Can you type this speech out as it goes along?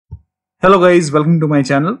Hello guys, welcome to my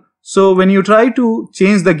channel. So when you try to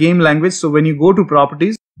change the game language, so when you go to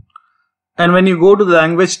properties and when you go to the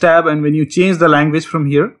language tab and when you change the language from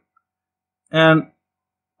here, and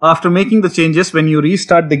after making the changes, when you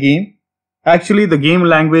restart the game, actually the game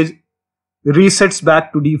language resets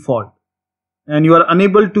back to default and you are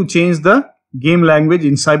unable to change the game language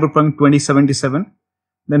in Cyberpunk 2077.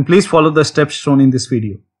 Then please follow the steps shown in this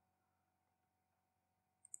video.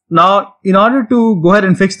 Now, in order to go ahead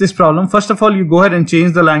and fix this problem, first of all, you go ahead and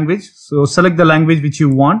change the language. So select the language which you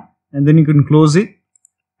want and then you can close it.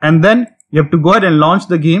 And then you have to go ahead and launch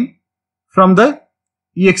the game from the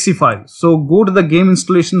exe file. So go to the game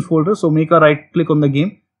installation folder. So make a right click on the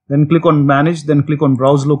game, then click on manage, then click on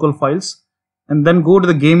browse local files, and then go to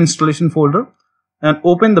the game installation folder and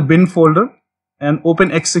open the bin folder and open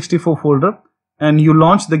x64 folder, and you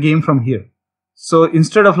launch the game from here. So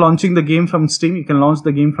instead of launching the game from Steam, you can launch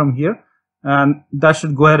the game from here, and that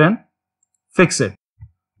should go ahead and fix it.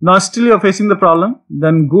 Now still you're facing the problem,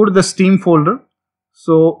 then go to the Steam folder.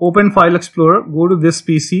 So open File Explorer, go to this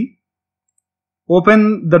PC,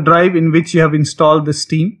 open the drive in which you have installed the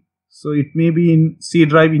Steam. So it may be in C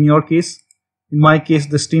drive in your case. In my case,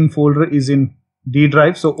 the Steam folder is in D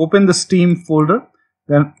drive. So open the Steam folder,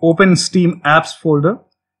 then open Steam apps folder,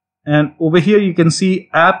 and over here you can see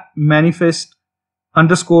app manifest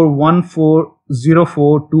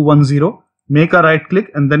 _1404210. Make a right click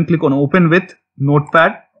and then click on open with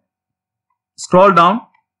notepad. Scroll down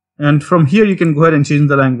and from here you can go ahead and change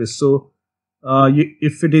the language. So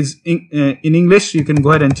if it is in English, you can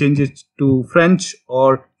go ahead and change it to French,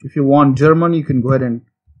 or if you want German, you can go ahead and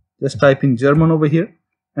just type in German over here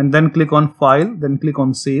and then click on file, then click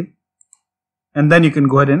on save, and then you can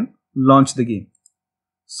go ahead and launch the game.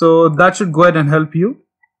 So that should go ahead and help you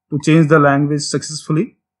to change the language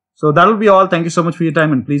successfully. So that will be all. Thank you so much for your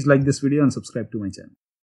time, and please like this video and subscribe to my channel.